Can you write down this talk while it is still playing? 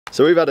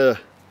So we've had a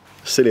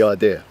silly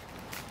idea.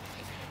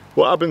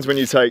 What happens when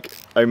you take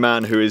a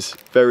man who is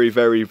very,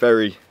 very,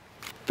 very,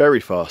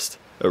 very fast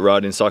at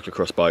riding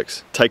cyclocross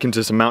bikes, take him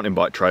to some mountain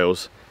bike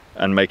trails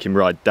and make him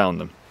ride down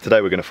them?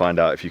 Today we're going to find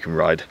out if you can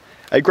ride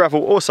a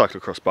gravel or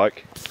cyclocross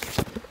bike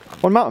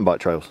on mountain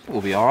bike trails.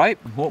 We'll be alright.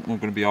 I hope we're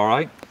going to be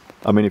alright.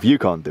 I mean, if you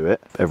can't do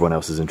it, everyone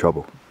else is in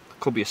trouble.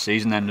 Could be a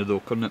season ender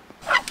though, couldn't it?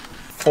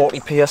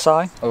 40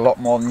 psi, a lot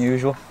more than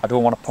usual. I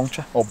don't want to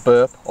puncture or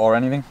burp or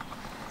anything.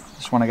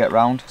 Just want to get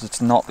round because it's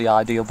not the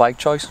ideal bike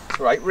choice. It's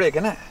the right rig,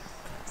 isn't it?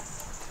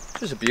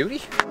 It's a beauty.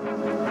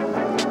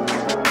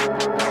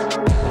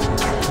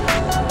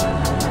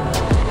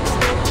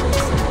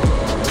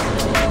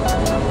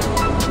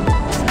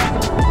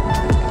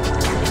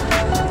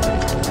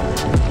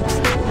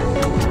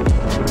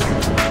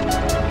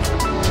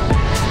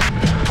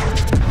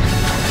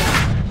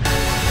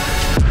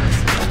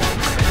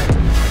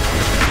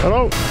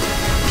 Hello.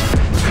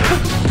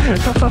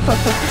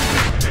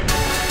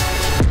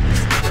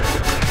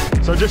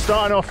 So just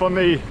starting off on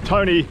the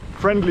Tony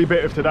friendly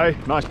bit of today.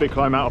 Nice big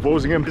climb out of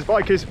Walsingham. His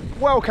bike is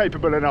well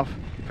capable enough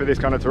for this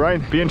kind of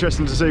terrain. Be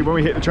interesting to see when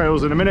we hit the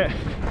trails in a minute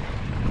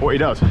what he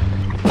does.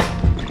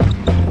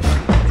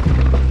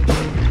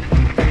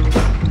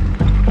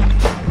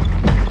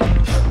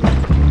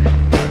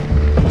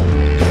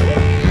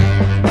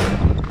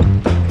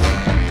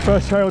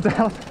 First trail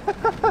down.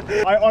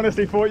 I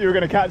honestly thought you were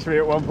going to catch me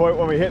at one point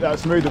when we hit that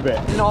smoother bit.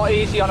 Not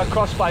easy on a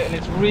cross bike, and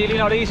it's really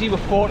not easy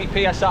with 40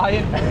 psi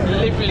in.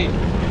 Literally,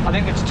 I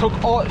think it's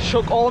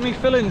shook all my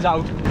fillings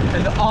out,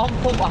 and the arm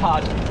pump I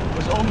had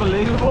was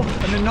unbelievable,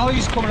 and the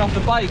noise coming off the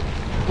bike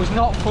was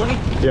not funny.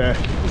 Yeah.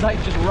 It was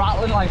like just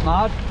rattling like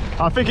mad.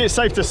 I think it's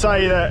safe to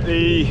say that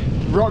the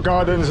rock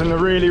gardens and the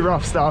really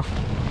rough stuff,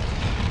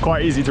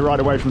 quite easy to ride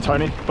away from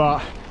Tony,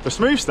 but the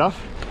smooth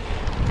stuff,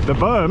 the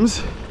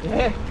berms,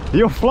 yeah.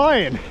 You're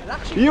flying.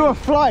 You are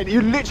flying.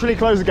 You literally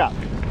close the gap.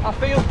 I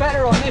feel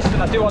better on this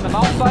than I do on the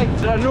mountain bike.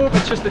 I don't know if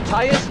it's just the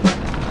tyres,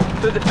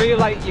 that they feel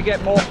like you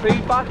get more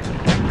feedback.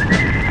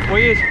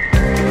 Weird.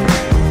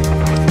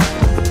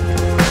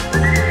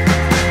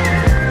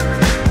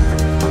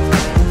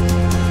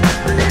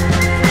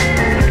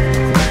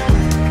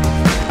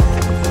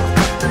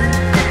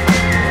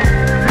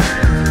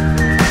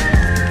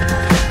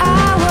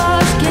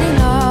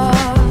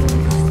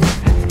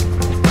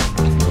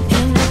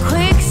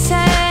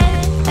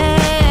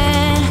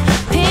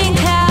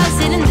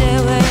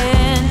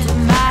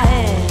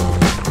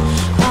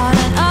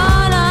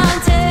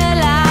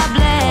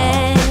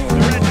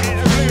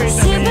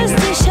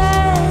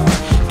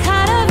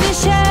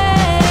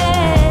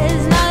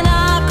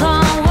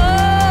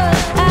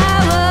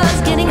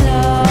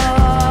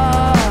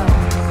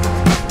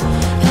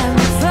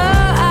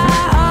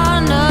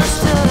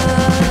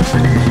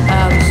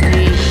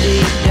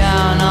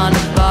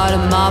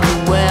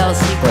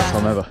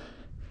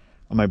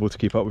 I'm able to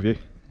keep up with you.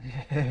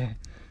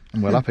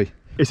 I'm well happy.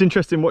 It's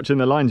interesting watching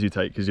the lines you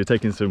take because you're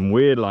taking some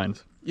weird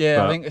lines.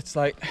 Yeah, I think it's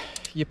like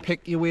you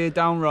pick your way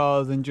down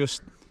rather than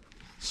just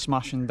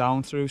smashing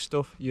down through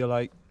stuff.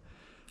 You're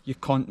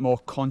more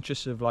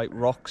conscious of like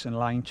rocks and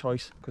line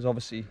choice, because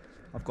obviously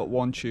I've got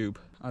one tube.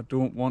 I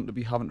don't want to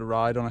be having to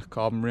ride on a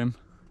carbon rim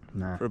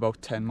for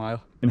about 10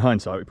 mile. In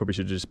hindsight, we probably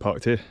should have just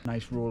parked here.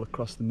 Nice roll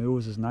across the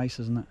moors is nice,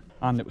 isn't it?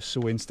 And it was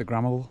so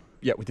Instagrammable.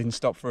 Yet we didn't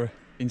stop for an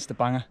Insta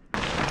banger.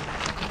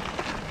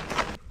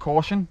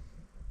 Caution,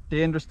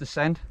 dangerous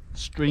descent,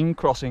 stream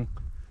crossing,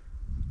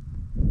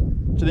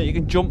 so that you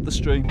can jump the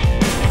stream.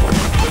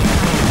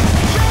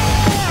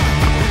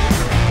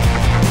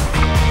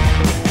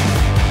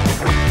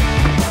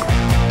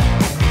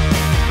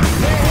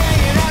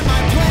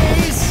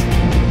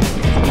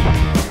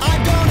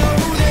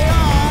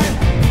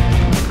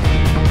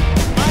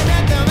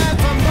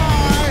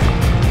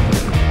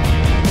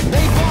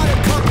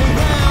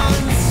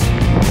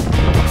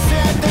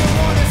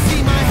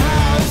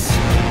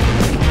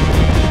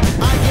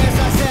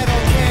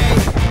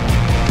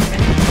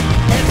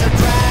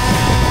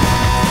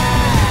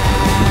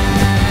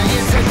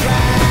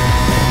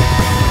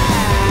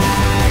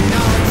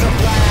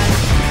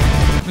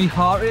 My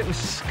heart rate was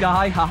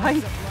sky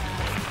high,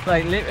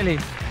 like literally.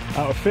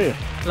 Out of fear?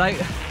 Like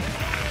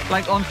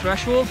on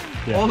threshold,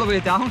 all the way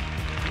down,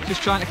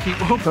 just trying to keep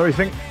up. So we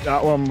think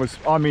that one was,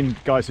 I mean,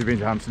 guys who've been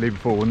to Hampton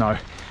before will know, I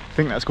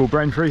think that's called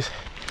brain freeze.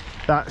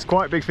 That's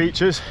quite big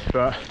features,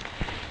 but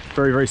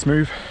very, very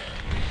smooth.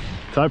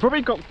 So I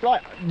probably got,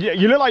 like,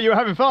 you look like you were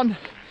having fun.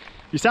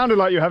 You sounded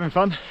like you were having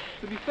fun.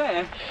 To be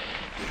fair,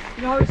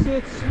 you know how I say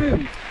it's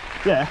smooth?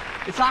 Yeah.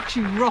 It's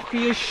actually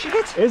rocky as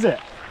shit. Is it?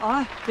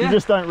 Yeah. You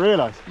just don't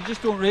realise. You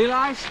just don't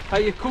realise.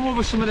 Like you come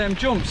over some of them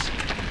jumps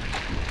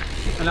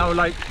and I would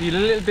like be a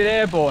little bit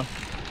airborne,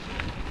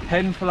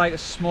 heading for like a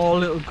small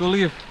little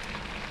gully of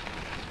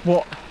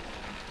what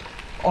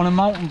on a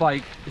mountain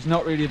bike is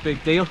not really a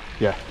big deal.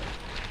 Yeah.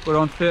 But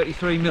on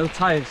 33mm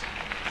tyres,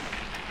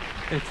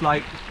 it's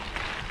like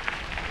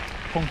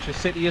puncture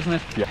city, isn't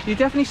it? Yeah. You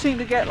definitely seem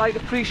to get like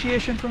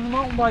appreciation from the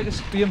mountain bikers.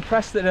 Be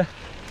impressed that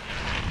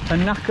A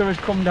knacker has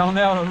come down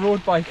there on a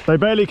road bike. They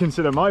barely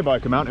consider my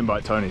bike a mountain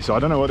bike, Tony, so I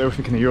don't know what they were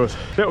thinking of yours.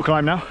 Little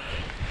climb now,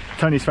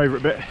 Tony's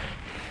favourite bit,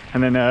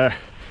 and then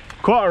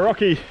quite a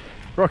rocky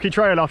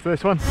trail after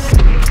this one.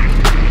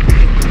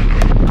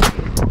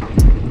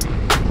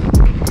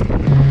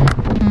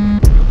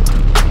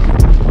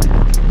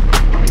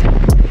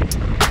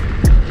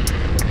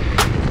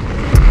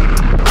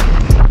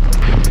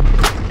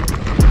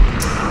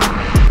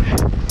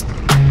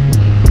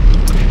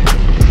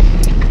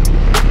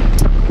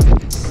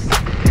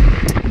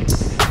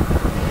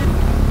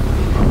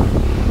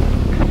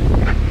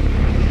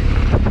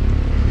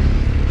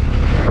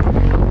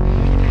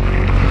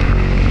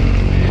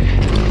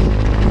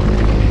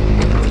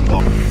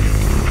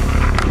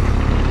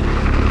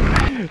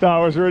 That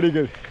was really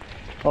good.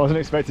 I wasn't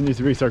expecting you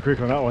to be so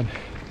quick on that one.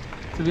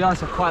 To be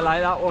honest, I quite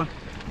like that one.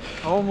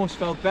 I almost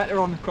felt better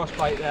on the cross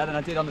bike there than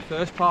I did on the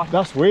first part.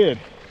 That's weird.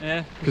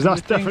 Yeah. Because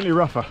that's definitely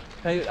rougher.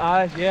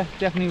 Yeah,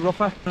 definitely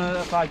rougher.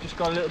 I just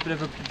got a little bit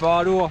of a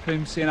bravado off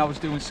him saying I was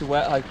doing so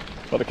wet. Like,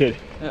 what, the kid?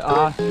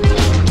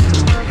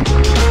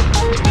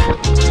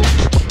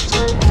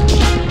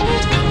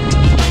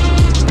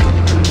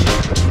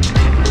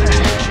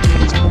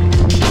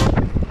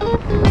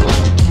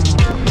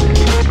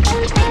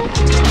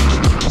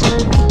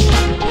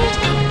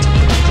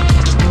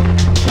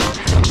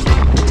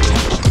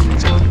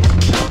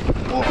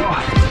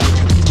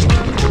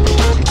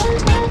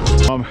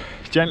 I'm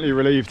gently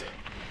relieved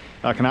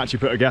I can actually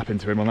put a gap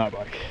into him on that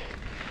bike,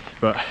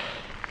 but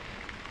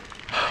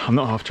I'm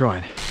not half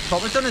trying.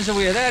 Top of done is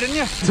away there, didn't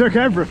you? Took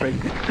everything.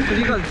 But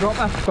you got a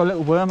dropper. Got a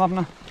little worm, haven't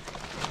I?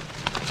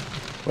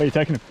 Where are you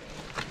taking him?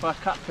 By a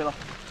caterpillar.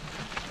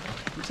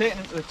 I'm taking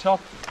him to the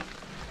top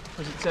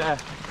because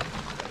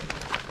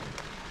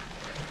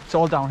it's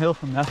all downhill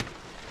from there.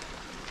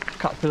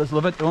 Caterpillars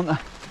love it, don't they?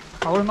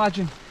 I would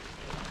imagine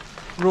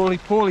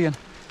roly-polying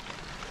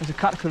as a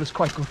caterpillar's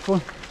quite good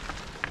fun.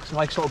 It's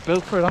like sort of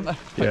built for it, aren't they?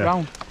 Like yeah.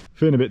 Round.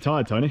 Feeling a bit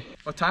tired, Tony.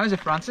 What time is it,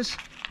 Francis?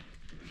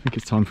 I think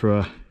it's time for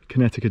a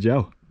Kinetica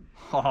gel.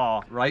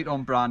 Oh, right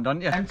on brand,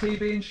 aren't you?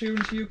 MTB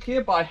Insurance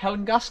UK by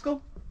Helen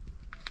Gaskell.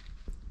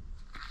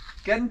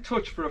 Get in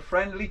touch for a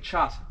friendly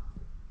chat.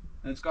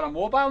 And it's got a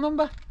mobile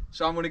number,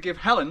 so I'm going to give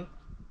Helen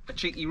a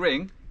cheeky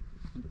ring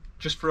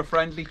just for a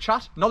friendly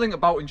chat. Nothing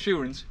about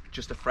insurance,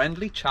 just a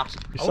friendly chat.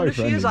 You're I wonder if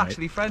so she is friendly,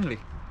 actually friendly.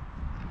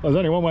 Well, there's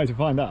only one way to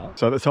find out.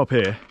 So at the top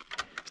here,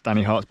 it's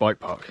Danny Hart's bike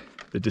park,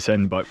 the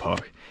Descend bike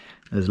park.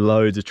 There's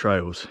loads of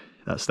trails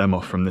that stem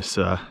off from this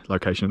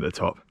location at the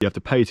top. You have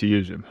to pay to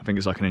use them. I think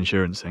it's like an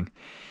insurance thing.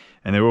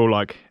 And they're all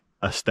like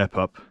a step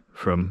up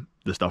from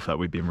the stuff that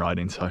we've been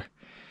riding. So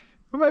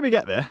we'll maybe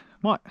get there.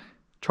 Might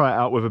try it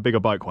out with a bigger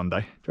bike one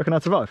day. Do you reckon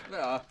I'd survive?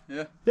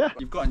 Yeah. Yeah.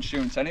 You've got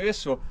insurance anyway,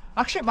 so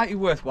actually it might be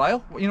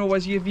worthwhile. You know,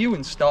 as your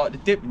viewings start to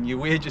dip and your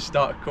wages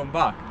start to come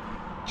back,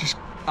 just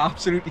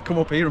absolutely come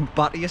up here and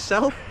batter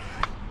yourself.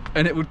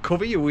 And it would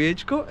cover your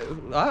wage cut.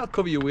 That'll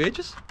cover your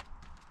wages.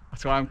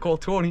 That's why I'm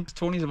called Tony.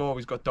 Tonys have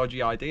always got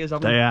dodgy ideas,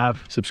 haven't they? They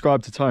have.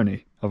 Subscribe to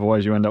Tony,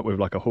 otherwise you end up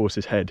with like a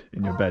horse's head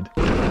in your bed.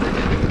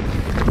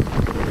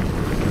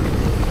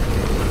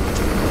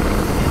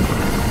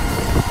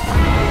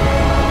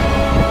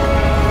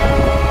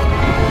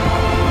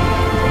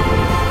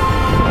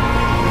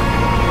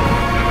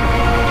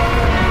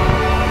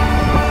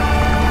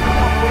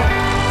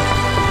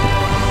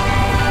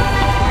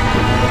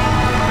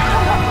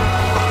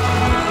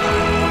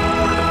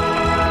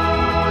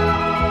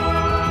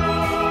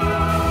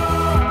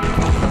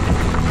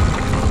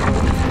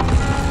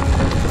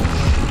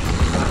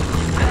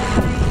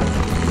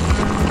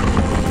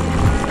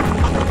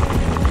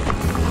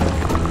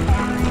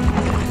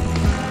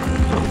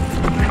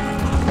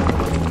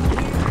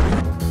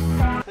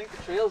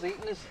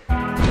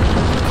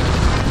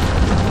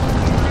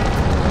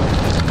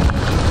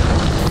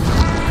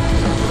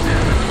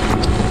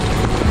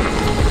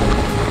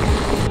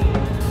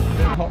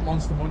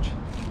 Monster Munch,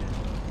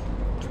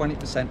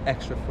 20%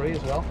 extra free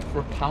as well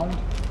for £1.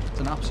 It's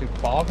an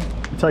absolute bargain.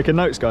 Taking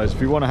notes, guys,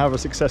 if you want to have a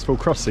successful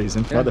cross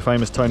season, like the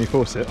famous Tony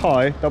Fawcett,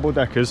 hi, double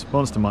deckers,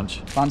 Monster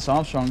Munch. Lance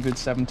Armstrong did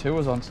 7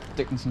 tours on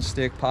Dickinson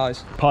steak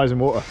pies. Pies and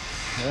water.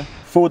 Yeah.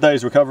 4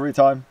 days recovery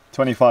time,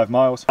 25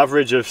 miles,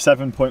 average of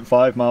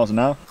 7.5 miles an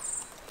hour.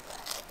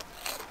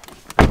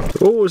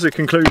 What was the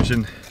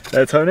conclusion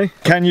there, Tony?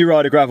 Can you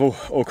ride a gravel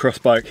or cross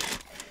bike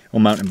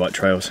on mountain bike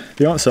trails?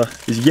 The answer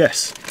is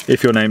yes,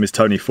 if your name is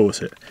Tony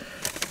Fawcett.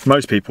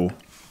 Most people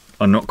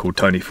are not called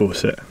Tony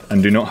Fawcett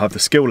and do not have the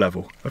skill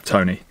level of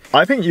Tony.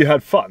 I think you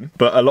had fun,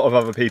 but a lot of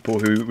other people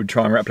who would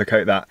try and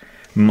replicate that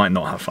might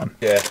not have fun.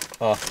 Yeah,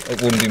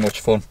 it wouldn't be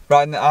much fun.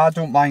 Right, I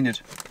don't mind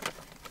it,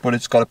 but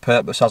it's got a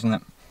purpose, hasn't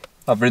it?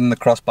 I've ridden the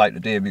cross bike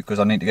today because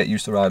I need to get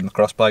used to riding the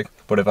cross bike,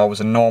 but if I was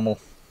a normal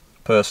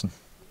person,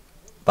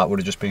 that would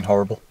have just been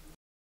horrible.